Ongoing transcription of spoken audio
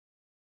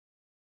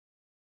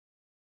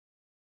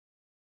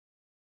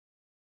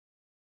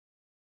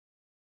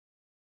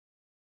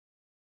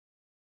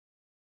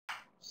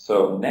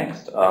So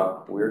next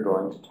up, we're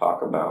going to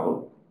talk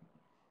about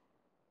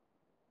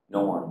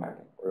no more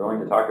hacking. We're going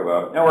to talk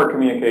about network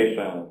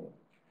communication.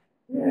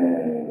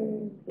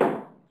 Yay!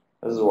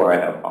 This is where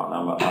I have fun.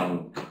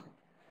 I'm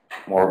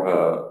more of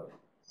a,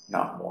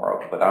 not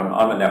more of, but I'm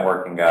a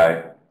networking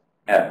guy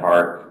at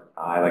heart.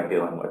 I like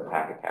dealing with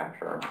packet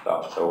capture and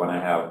stuff. So when I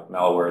have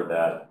malware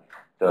that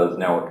does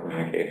network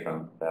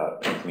communication, that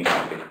makes me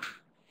happy.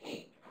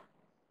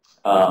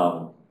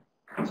 So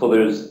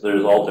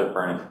there's all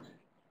different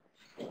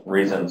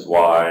reasons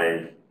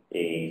why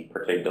a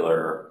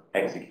particular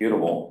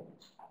executable,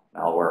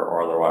 malware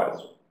or otherwise,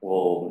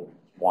 will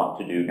want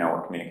to do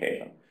network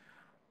communication.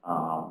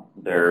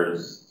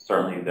 There's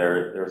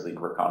the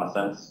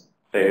reconnaissance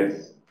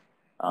phase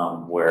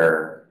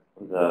where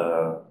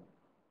the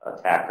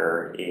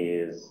attacker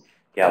is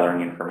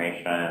gathering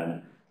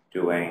information,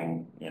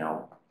 doing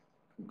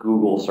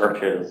Google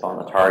searches on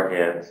the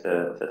target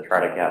to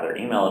try to gather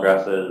email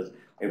addresses.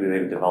 Maybe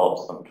they've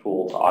developed some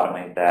tool to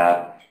automate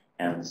that.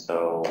 And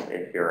so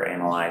if you're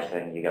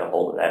analyzing, you get a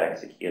hold of that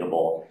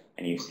executable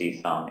and you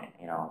see some,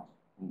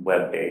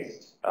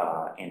 web-based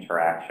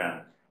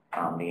interaction,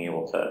 being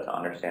able to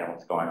understand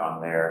what's going on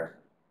there.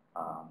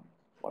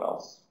 What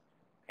else?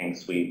 Ping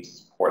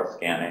sweeps, port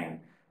scanning.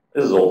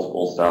 This is old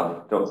school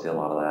stuff. Don't see a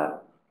lot of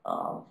that.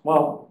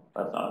 Well,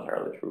 that's not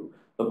entirely true.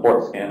 The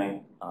port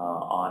scanning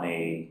on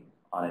an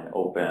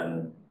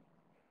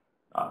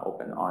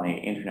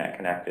internet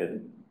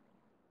connected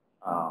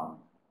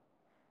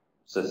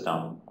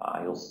system,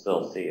 you'll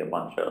still see a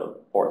bunch of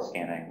port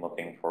scanning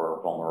looking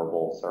for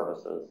vulnerable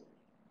services.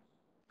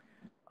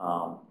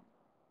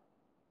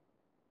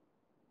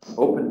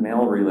 Open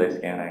mail relay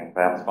scanning,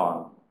 that's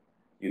fun.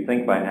 You'd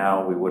think by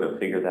now we would have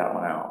figured that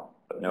one out,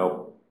 but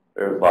nope,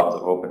 there's lots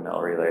of open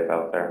mail relays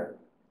out there.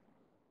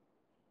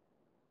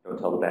 Don't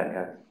tell the bad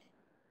guys.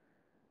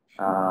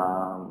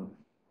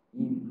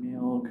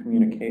 Email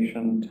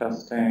communication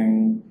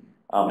testing,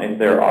 if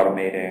they're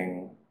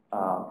automating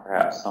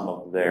perhaps some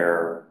of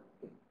their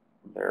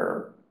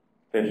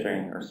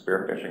phishing or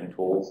spear phishing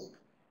tools,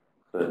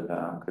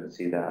 could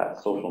see that.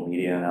 Social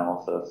media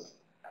analysis,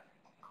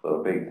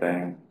 the big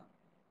thing.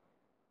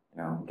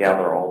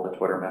 Gather all the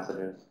Twitter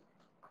messages.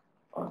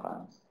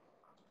 Sometimes.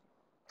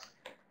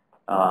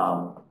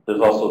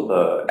 There's also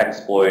the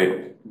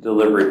exploit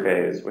delivery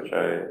phase, which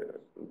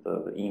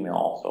the email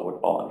also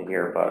would fall into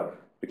here, but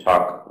we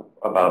talk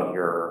about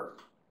your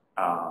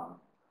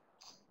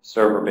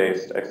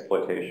server-based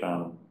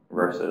exploitation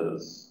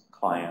versus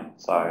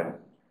client-side,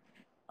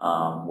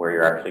 where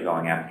you're actually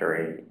going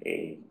after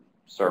a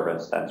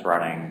service that's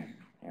running,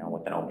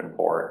 with an open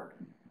port,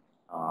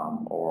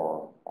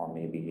 or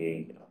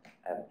maybe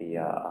at the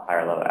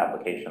higher level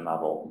application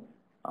level,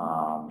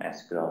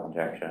 SQL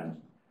injection,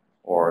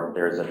 or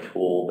there's a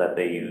tool that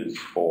they use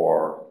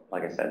for,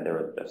 like I said,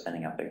 they're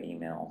sending out their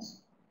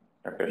emails,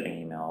 their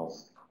phishing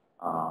emails,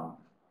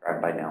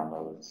 drive-by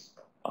downloads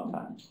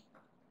sometimes.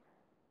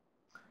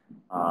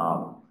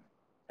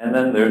 And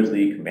then there's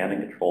the command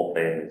and control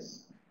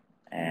phase,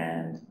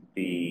 and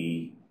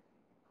the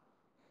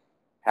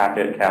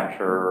packet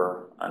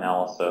capture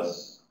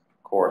analysis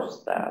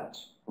course that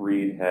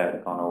Reed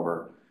had gone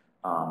over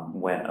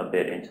went a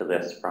bit into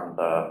this from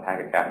the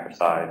packet capture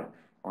side.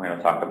 We're going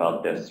to talk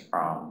about this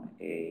from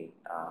a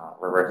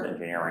reverse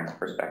engineering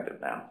perspective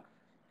now.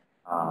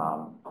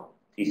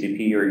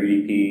 TCP or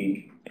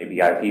UDP, maybe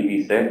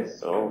IPv6,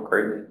 so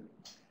crazy.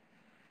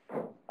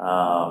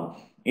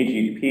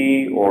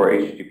 HTTP or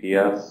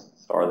HTTPS,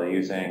 so are they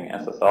using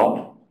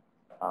SSL?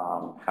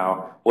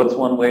 What's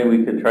one way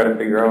we could try to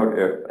figure out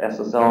if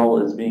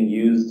SSL is being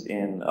used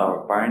in a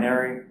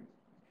binary?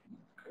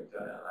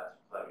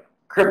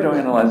 Crypto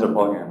Analyzer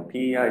plugin,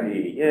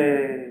 PID,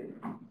 yay!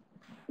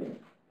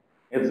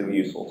 It's a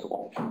useful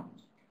tool.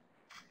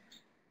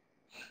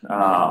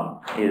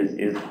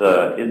 Is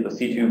the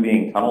C2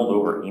 being tunneled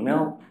over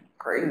email?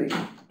 Crazy.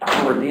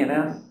 Over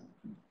DNS?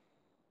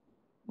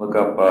 Look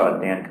up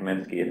Dan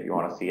Kaminsky if you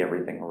want to see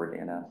everything over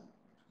DNS.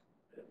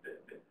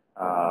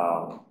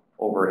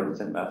 Over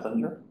Instant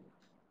Messenger?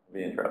 It'd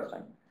be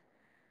interesting.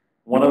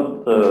 One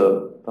of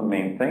the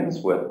main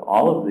things with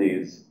all of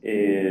these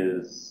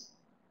is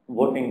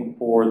looking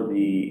for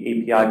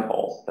the API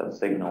calls that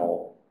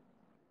signal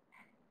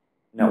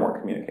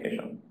network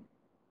communication.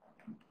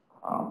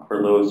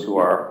 For those who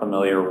are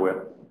familiar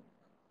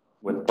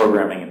with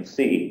programming in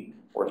C,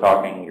 we're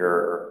talking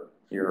your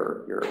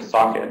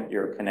socket,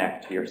 your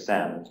connect, your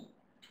send,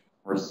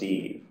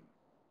 receive,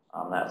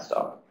 that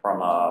stuff.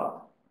 From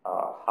a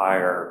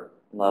higher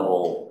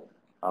level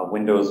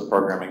Windows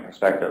programming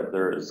perspective,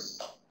 there's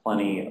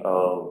plenty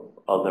of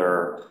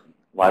other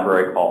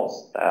library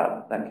calls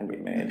that can be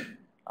made.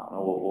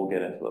 We'll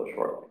get into those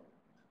shortly.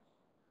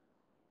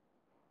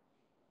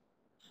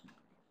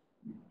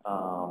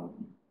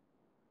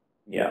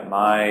 Yeah,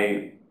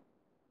 my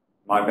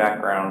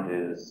background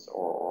is,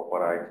 or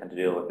what I tend to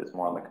deal with is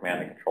more on the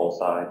command and control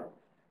side.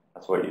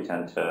 That's what you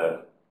tend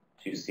to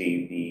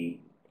see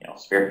the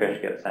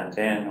spearfish get sent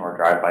in or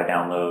drive-by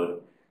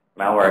download.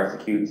 Malware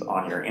executes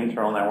on your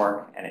internal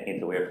network and it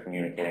needs a way of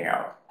communicating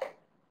out.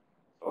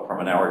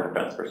 from a network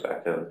defense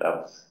perspective,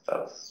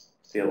 that's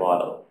see a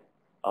lot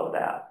of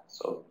that.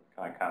 So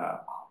I kind of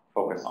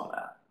focus on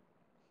that.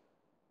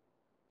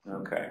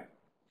 Okay.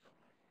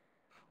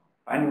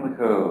 Finding the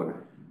code.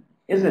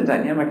 Isn't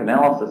dynamic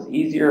analysis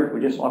easier if we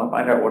just want to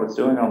find out what it's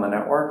doing on the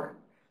network?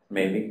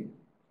 Maybe.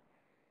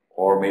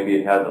 Or maybe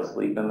it has a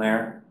sleep in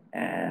there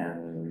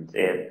and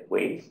it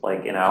waits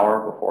like an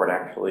hour before it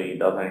actually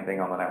does anything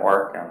on the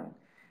network, and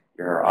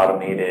your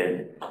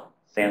automated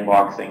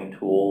sandboxing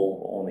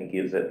tool only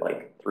gives it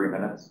like 3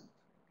 minutes.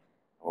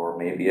 Or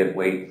maybe it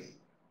waits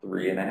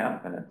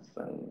 3.5 minutes,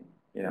 and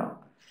you know.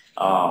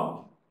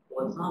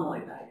 Well, it's not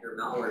like that. Your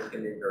malware is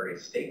going to be very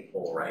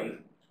stateful, right?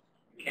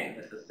 You can't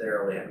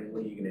necessarily, I mean,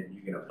 what are you going to do?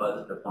 You're going to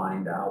fuzz it to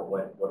find out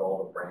what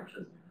all the branches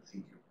of the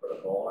C2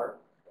 protocol are,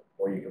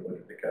 or you can look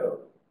at the code.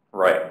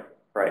 Right,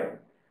 right.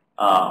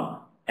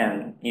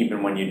 And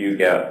even when you do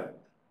get,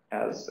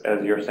 as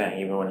you're saying,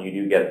 even when you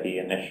do get the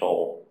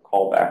initial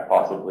callback,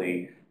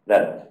 possibly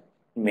that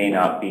may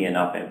not be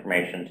enough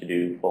information to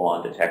do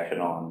full-on detection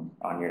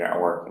on your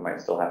network. You might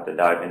still have to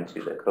dive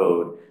into the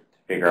code to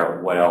figure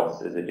out what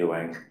else is it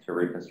doing to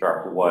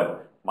reconstruct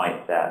what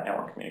might that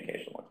network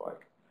communication look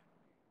like.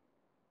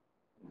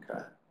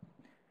 Okay.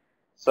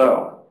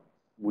 So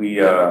we,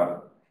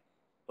 those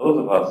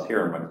of us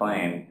here in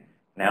McLean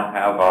now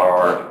have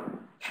our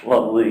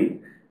lovely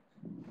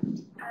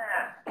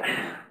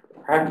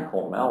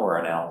practical malware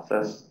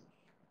analysis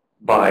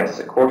by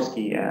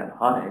Sikorsky and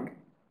Honig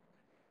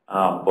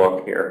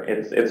book here.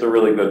 It's a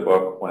really good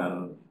book.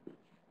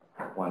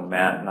 When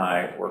Matt and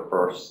I were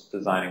first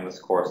designing this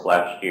course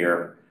last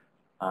year,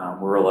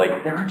 we were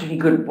like, there aren't any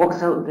good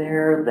books out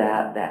there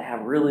that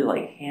have really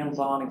like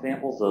hands-on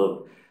examples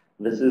of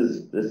this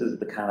is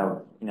the kind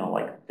of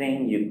like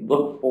thing you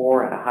look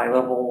for at a high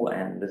level,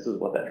 and this is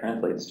what that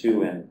translates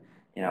to in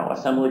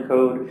assembly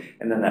code.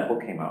 And then that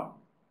book came out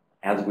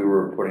as we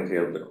were putting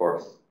together the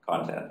course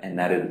content, and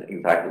that is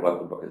exactly what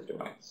the book is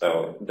doing.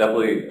 So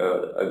definitely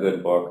a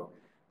good book.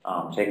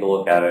 Take a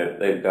look at it.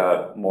 They've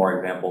got more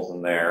examples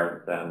in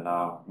there than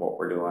what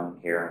we're doing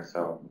here,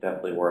 so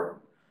definitely worth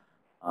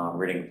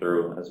reading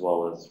through, as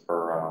well as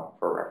for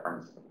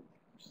reference.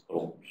 Just a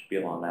little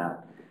spiel on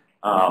that.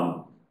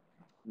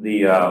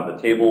 The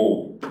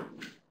table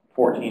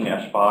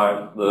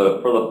 14-5,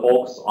 for the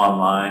folks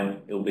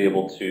online, you'll be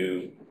able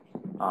to,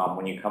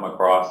 when you come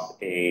across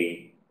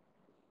a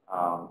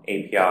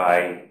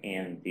API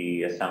in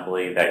the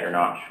assembly that you're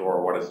not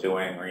sure what it's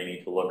doing, or you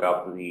need to look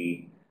up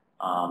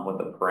what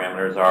the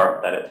parameters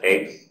are that it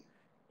takes,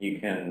 you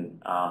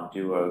can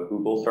do a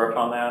Google search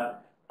on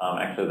that.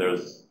 Actually,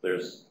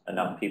 there's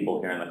enough people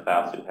here in the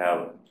class who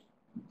have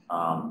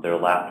their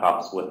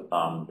laptops with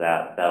them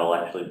that'll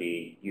actually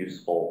be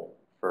useful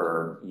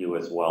for you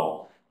as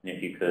well. And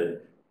if you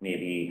could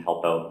maybe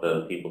help out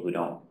the people who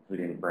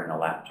didn't bring a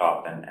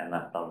laptop and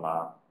let them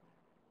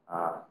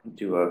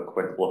do a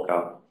quick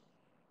lookup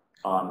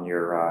on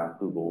your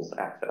Google's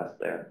access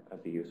there,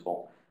 that'd be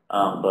useful.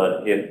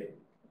 But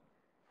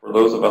for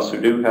those of us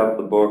who do have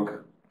the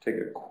book, take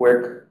a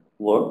quick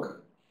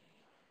look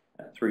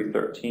at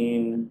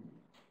 313.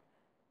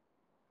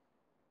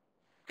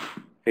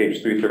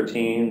 Page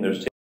 313,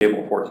 there's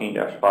table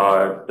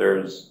 14-5.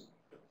 There's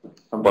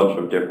a bunch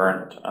of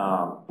different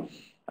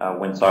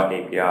WinSock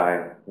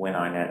API,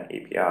 WinINet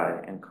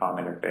API, and COM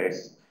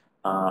interface.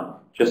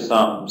 Just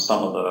some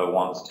of the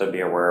ones to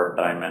be aware of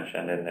that I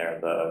mentioned in there: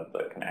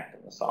 the connect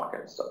and the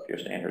socket stuff, your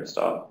standard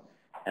stuff,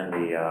 and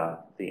the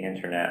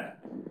internet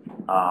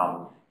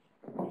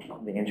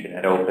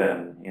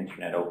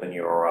open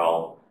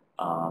URL.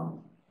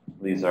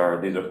 These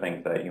are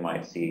things that you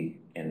might see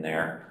in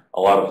there.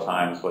 A lot of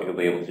times, what you'll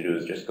be able to do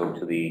is just go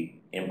to the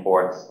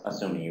imports,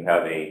 assuming you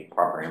have a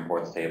proper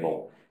imports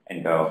table,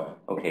 and go,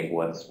 okay,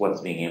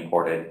 what's being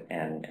imported,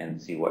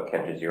 and see what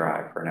catches your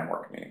eye for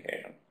network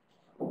communication.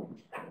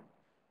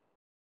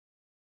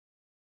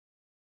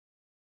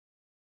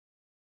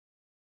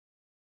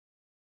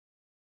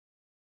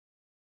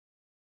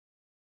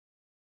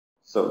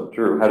 So,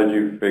 Drew, how did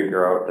you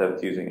figure out that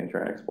it's using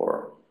Internet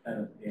Explorer?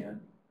 MSDN.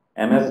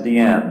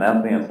 MSDN,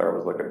 that's the answer I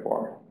was looking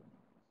for.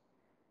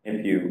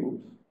 If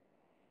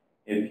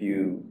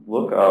you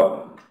look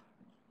up,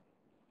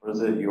 what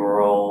is it,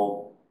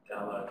 URL?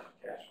 Download to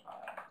cache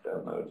file.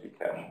 Download to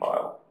cache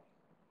file.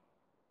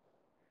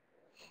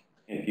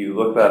 If you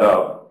look that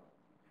up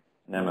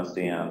in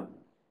MSDN,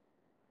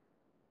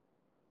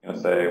 you'll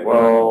say,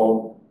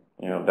 well,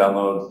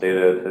 downloads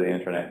data to the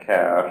internet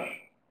cache,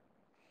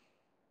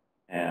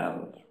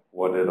 and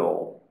what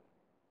it'll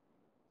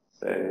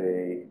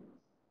say,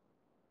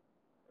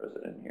 where is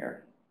it in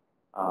here?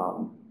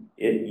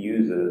 It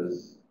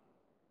uses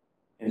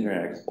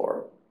Internet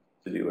Explorer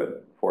to do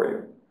it for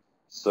you.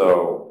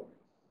 So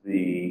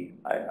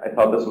I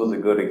thought this was a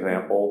good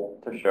example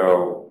to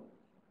show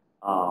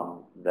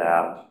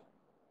that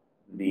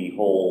the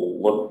whole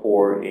look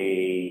for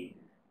a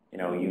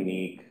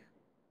unique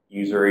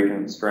user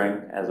agent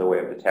string as a way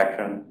of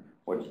detection,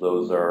 which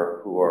those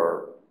who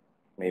are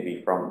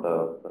maybe from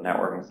the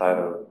networking side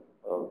of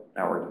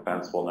network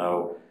defense will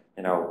know.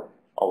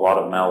 a lot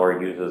of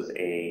malware uses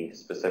a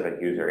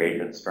specific user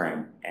agent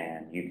string,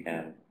 and you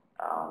can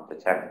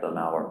detect the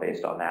malware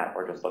based on that,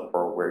 or just look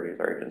for a weird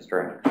user agent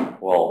string.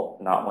 Well,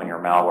 not when your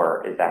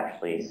malware is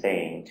actually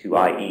saying to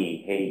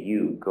IE, hey,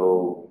 you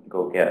go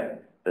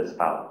get this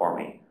file for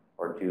me,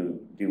 or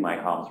do my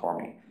comms for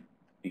me,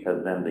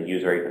 because then the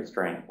user agent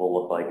string will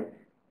look like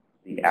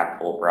the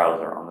actual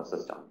browser on the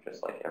system,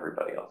 just like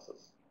everybody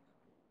else's.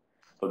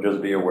 So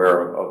just be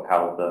aware of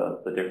how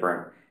the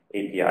different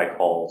API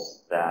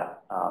calls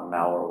that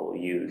malware will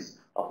use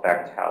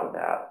affect how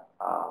that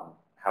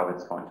how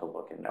it's going to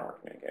look in network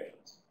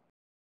communications.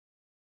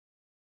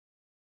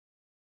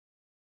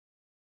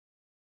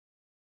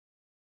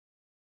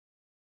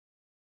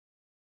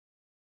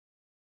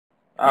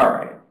 All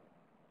right,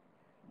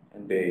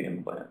 NBA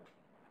implant.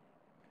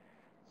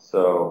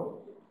 So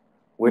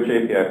which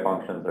API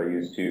functions are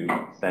used to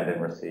send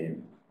and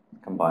receive?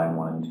 Combine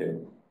 1 and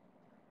 2.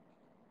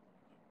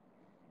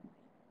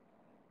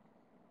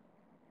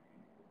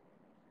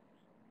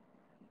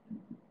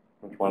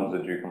 Which ones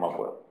did you come up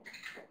with?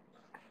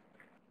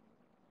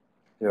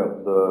 Yeah,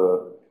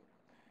 the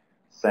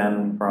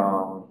send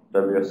from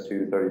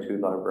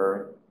WS232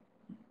 library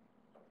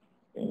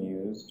being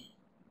used.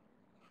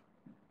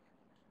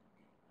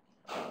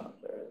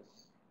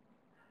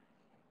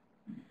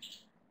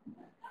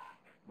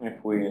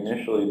 If we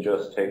initially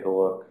just take a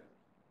look,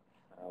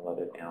 I'll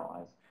let it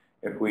analyze.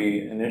 If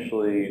we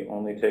initially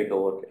only take a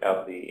look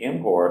at the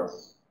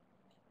imports,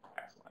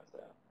 maximize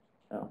that.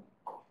 No.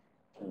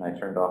 And I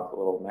turned off the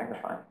little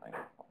magnifying thing.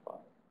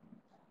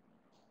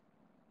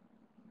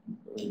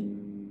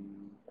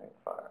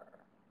 Magnifier.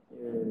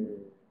 Yay.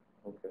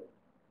 Okay.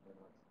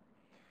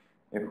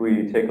 If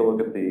we take a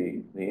look at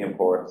the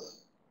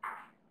imports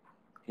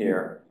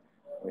here,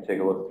 we take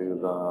a look through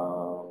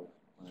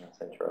the, that's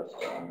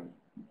interesting.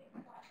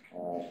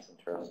 It's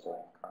interesting.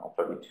 Kernel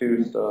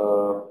 32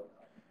 stuff,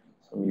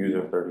 some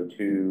user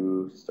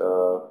 32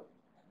 stuff,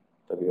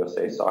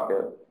 WSA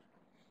socket.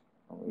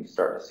 And we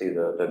start to see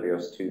the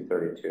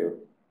WS232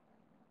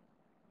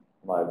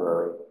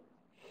 library.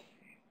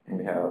 And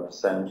we have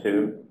send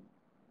to,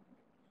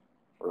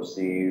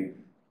 receive,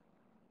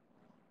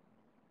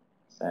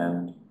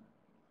 send.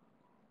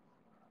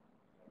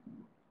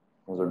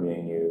 Those are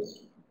being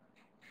used.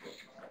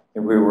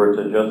 If we were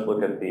to just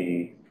look at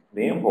the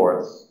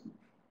imports,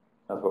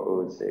 that's what we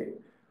would see.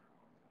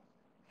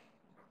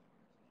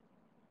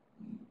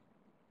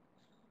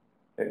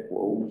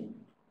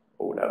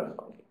 Whoa, that was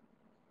funky.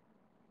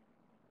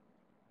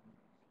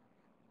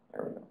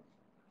 There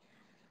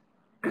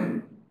we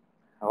go.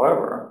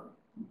 However,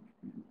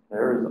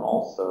 there is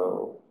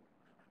also,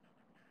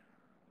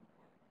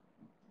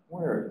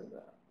 where is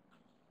that?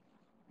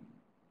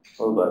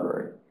 Load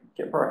library,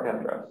 get product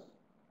address.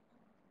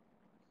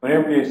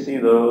 Whenever you see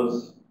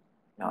those,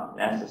 not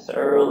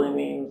necessarily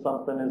mean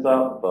something is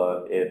up,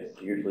 but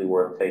it's usually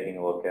worth taking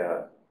a look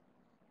at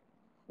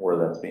where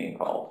that's being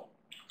called.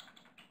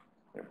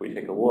 If we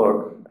take a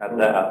look at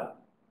that,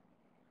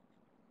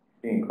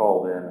 being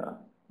called in a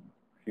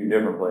few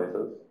different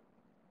places.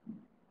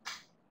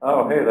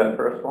 Oh, hey, that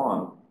first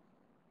one,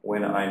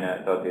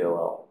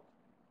 wininet.dll.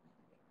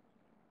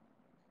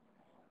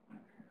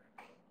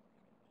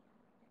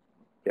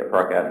 Get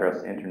proc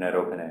address, internet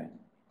open A,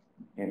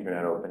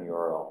 internet open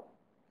URL,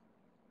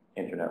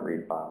 internet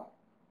read file.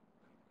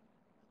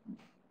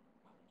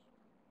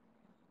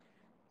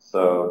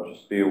 So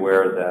just be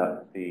aware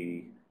that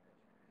the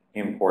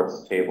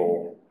imports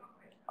table,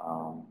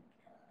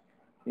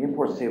 the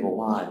imports table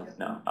lies.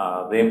 No,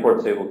 the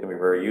imports table can be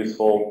very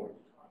useful,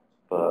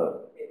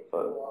 but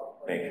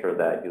make sure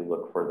that you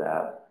look for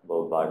that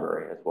load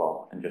library as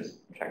well and just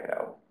check it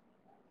out.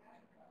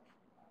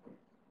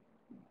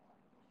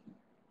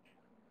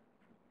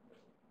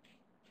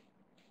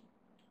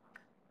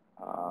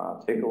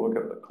 Take a look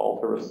at the call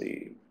to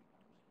receive.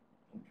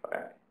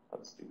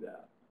 Let's do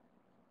that.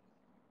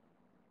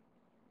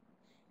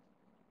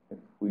 If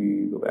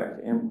we go back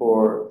to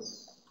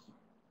imports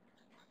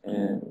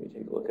and we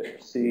take a look at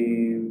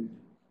receive,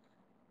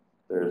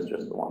 there's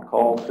just the one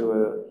call to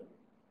it.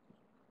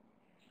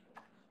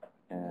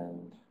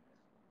 And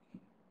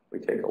we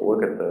take a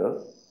look at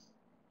this.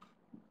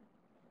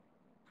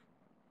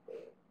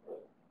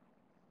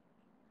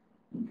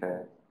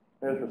 Okay,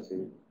 there's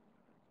receive,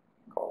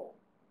 call.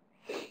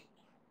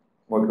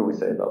 What could we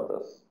say about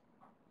this?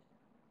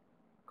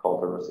 Call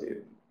to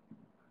receive.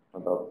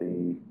 About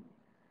the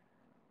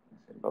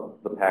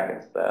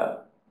packets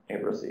that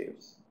it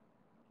receives.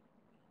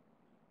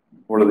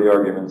 What are the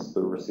arguments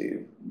to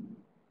receive?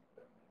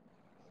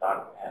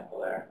 Stock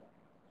handler,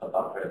 a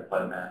buffer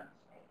deployment,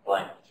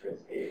 blank to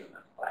receive, and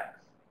then blanks.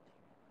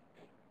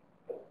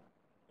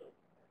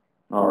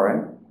 All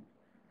right.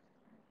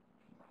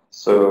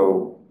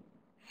 So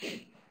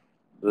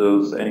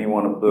any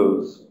one of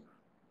those,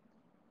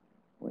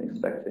 only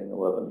expecting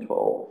 11,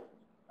 12.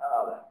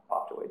 That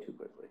popped away too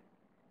quickly.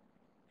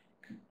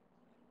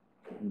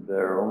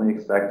 They're only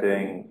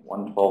expecting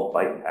 112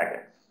 byte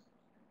packets.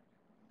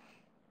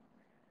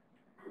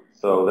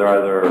 So they're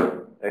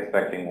either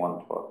expecting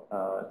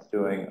 112. It's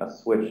doing a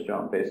switch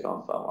jump based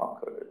on some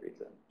opcoded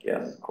reason.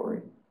 Yes,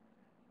 Corey.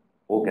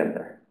 We'll get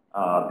there.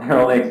 They're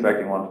only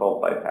expecting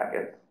 112 byte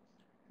packets.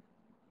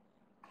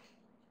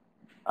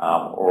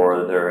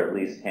 Or they're at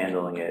least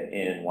handling it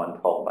in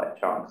 112 byte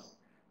chunks.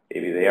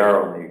 Maybe they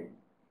are only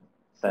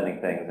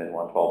sending things in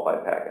 112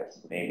 byte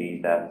packets.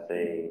 Maybe that's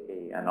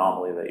a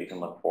anomaly that you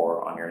can look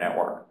for on your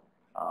network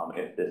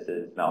if this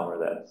is malware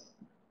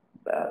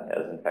that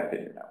has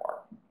infected your network.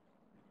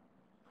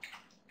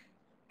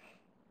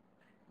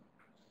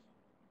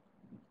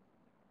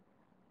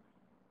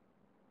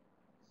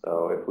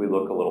 So if we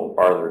look a little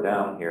farther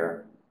down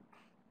here,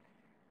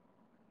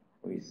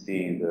 we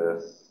see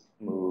this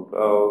move.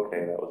 Oh,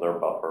 okay, that was our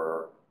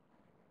buffer.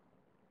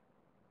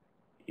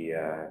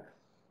 EX,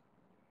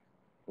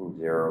 move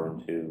 0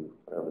 and 2,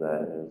 whatever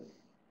that is.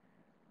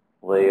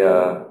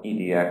 Leia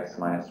EDX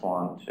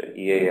 -1 to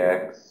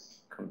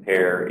EAX,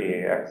 compare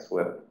EAX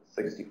with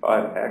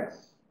 65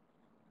 hex.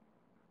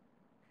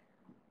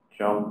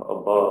 Jump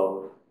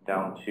above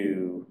down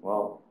to,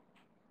 well,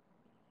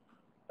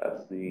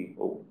 that's the,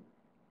 oh,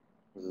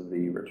 this is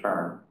the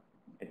return.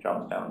 It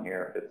jumps down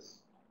here if it's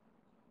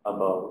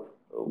above,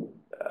 oh,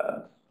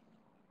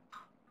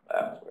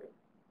 that's weird.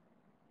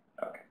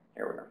 Okay,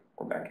 here we are,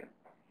 we're back in.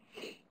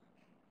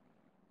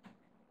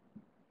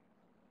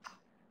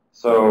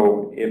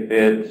 So if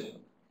it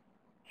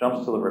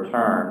jumps to the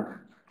return,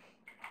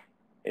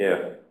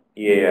 if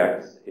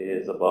EAX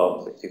is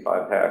above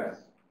 65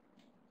 hex,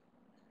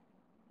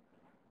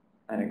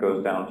 and it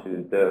goes down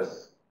to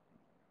this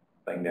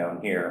thing down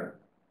here,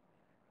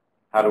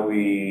 how do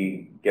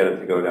we get it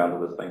to go down to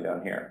this thing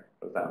down here?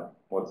 What's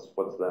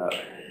that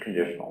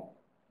conditional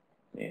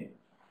mean?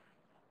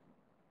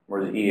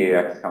 Where's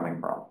EAX coming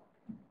from?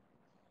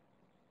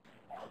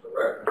 The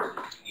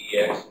reference is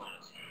EX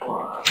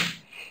 -1,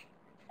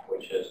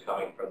 which is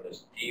coming from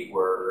this D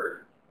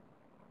word.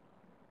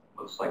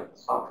 Looks like the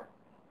socket.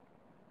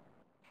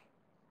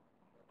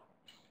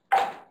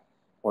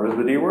 What is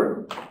the D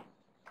word?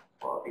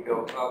 Well, if you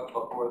go up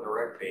before the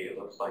rec B, it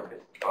looks like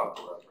it's the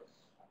buffer reference.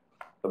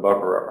 The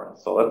buffer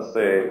reference. So let's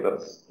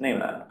name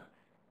that.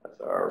 That's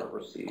our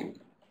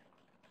received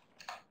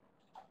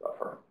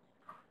buffer.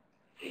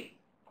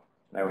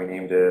 Now we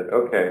named it.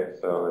 Okay,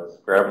 so it's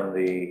grabbing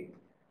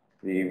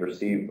the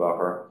received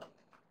buffer.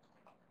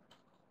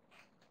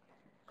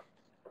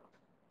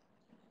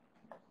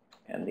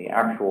 And the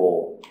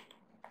actual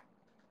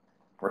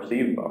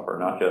received buffer,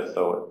 not just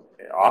so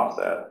it's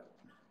offset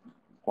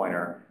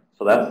pointer.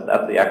 So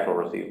that's the actual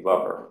received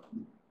buffer.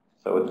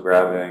 So it's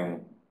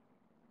grabbing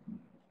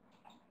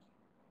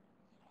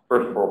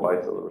first 4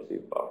 bytes of the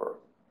received buffer,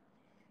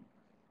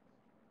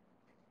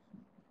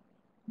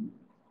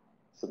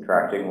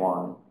 subtracting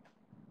 1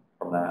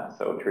 from that,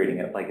 so treating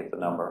it like it's a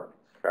number,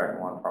 subtracting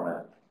 1 from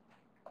it,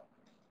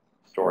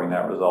 storing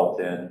that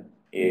result in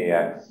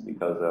EAX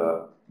because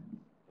a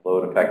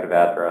load effective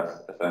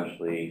address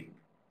essentially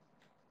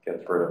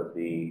gets rid of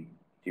the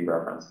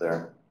dereference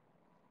there.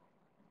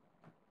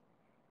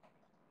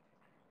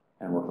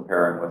 And we're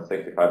comparing with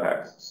 65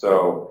 hex.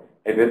 So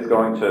if it's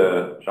going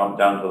to jump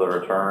down to the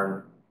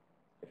return,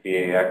 if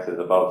EAX is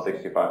above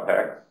 65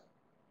 hex,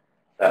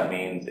 that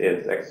means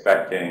it's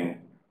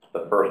expecting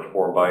the first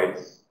 4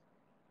 bytes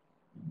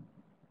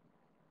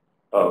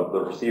of the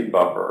received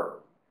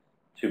buffer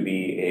to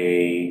be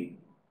a,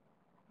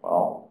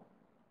 well,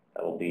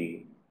 that'll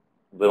be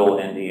little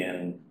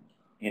endian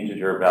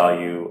integer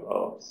value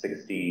of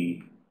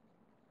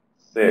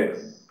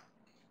 66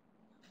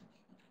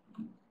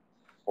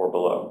 or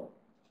below,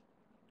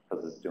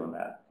 because it's doing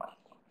that.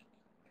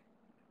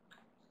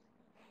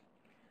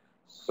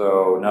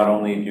 So not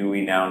only do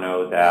we now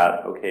know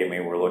that, okay,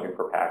 maybe we're looking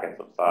for packets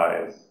of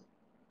size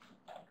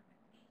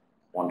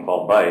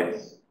 112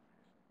 bytes,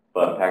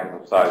 but packets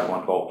of size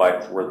 112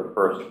 bytes where the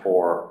first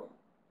 4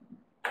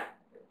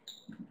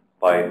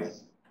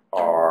 bytes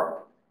are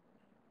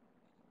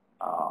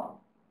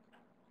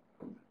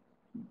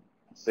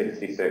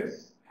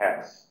 66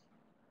 hex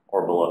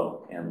or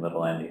below in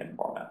little endian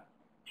format.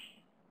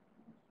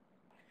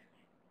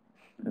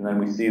 And then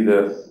we see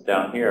this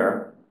down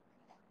here.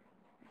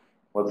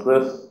 What's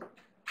this?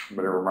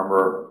 Everybody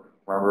remember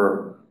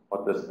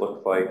what this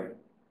looks like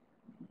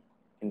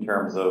in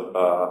terms of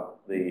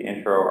the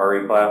intro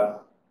RE class?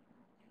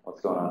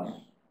 What's going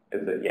on?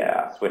 Is it,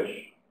 yeah,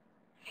 switch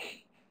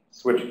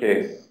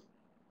case.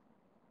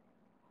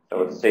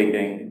 So it's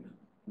taking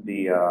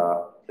the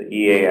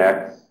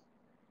EAX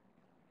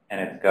and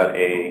it's got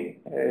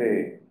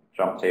a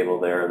jump table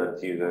there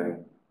that's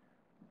using,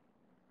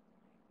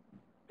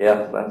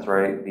 yes, that's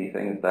right, the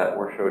things that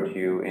were showed to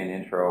you in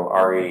intro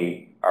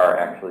RE are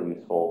actually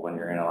useful when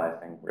you're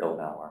analyzing real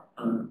malware.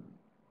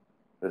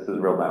 This is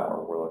real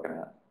malware we're looking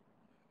at.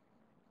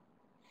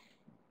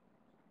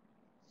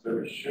 So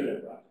we should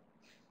have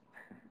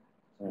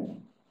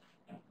done.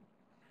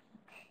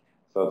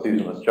 So it's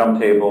using this jump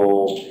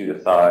table to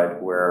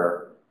decide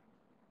where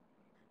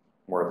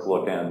it's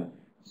looking.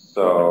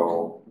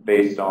 So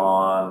based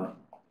on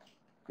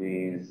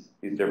these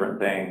different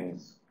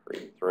things,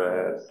 create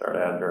thread, start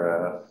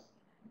address,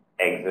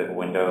 exit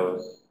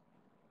windows,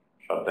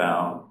 shut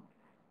down,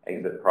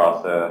 exit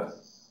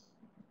process,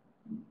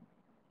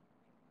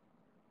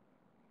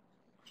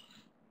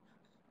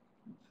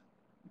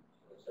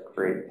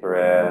 create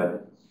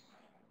thread.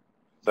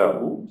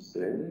 So, oops,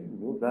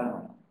 move that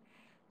around.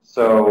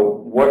 So,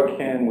 what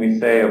can we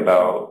say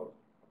about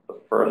the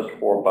first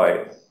 4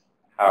 bytes?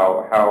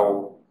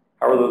 How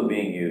are those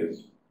being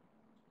used?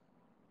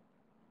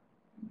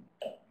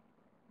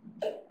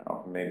 I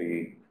don't know,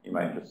 maybe you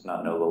might just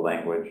not know the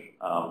language.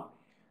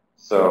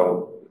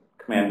 So,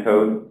 command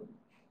code,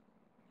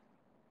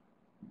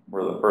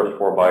 where the first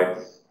 4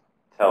 bytes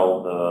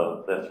tell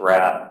this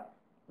rat,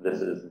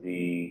 this is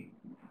the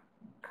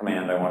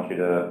command I want you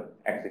to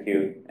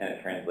execute, and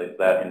it translates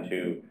that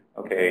into,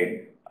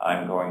 okay,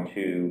 I'm going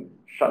to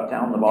shut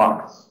down the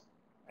box,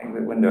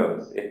 exit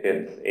windows. If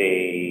it's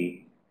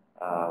a,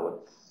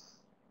 what's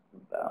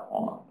that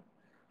one?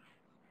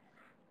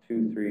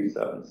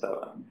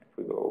 2377. If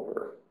we go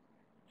over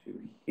to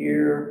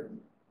here,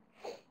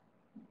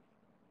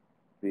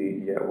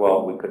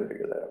 well, we could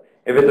figure that out.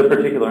 If it's a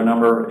particular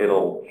number,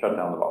 it'll shut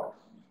down the box.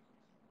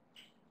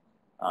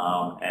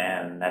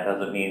 And that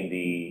doesn't mean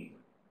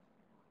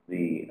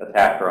the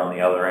attacker on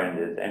the other end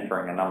is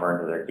entering a number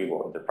into their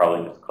keyboard. They're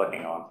probably just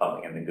clicking on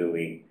something in the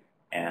GUI,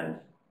 and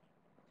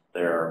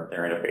their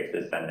interface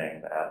is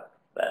sending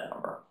that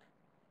number.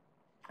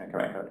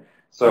 Okay.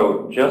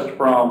 So just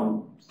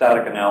from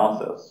static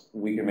analysis,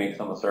 we can make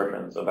some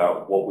assertions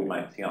about what we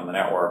might see on the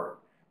network,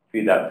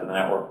 feed that to the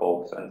network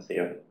folks, and see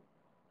if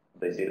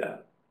they see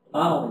that.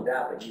 Not only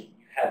that, but you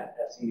had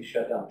SE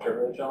shutdown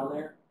privilege on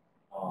there.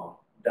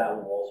 That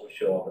will also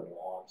show up in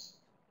logs.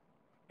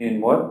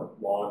 In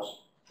what?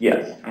 Logs.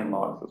 Yes, in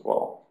logs as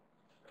well.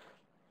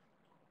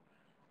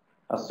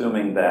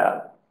 Assuming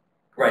that.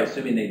 Right,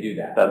 assuming they do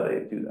that. That they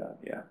do that,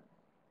 yeah.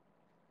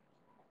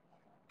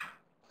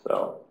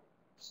 So,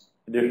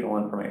 additional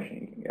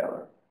information you can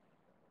gather.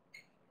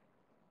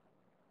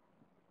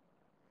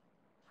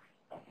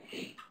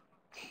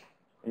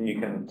 And you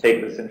can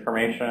take this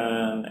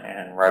information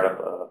and write up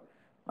a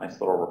nice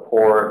little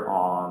report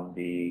on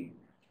the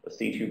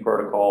C2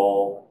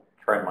 protocol.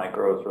 Trend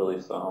Micro's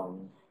released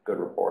some good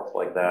reports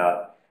like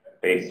that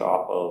based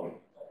off of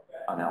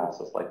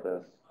analysis like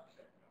this.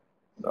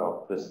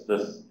 So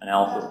this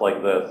analysis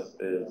like this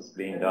is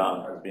being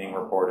done, is being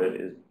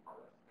reported, is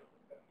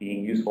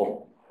being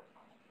useful.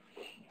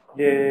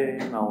 Yay,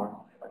 malware.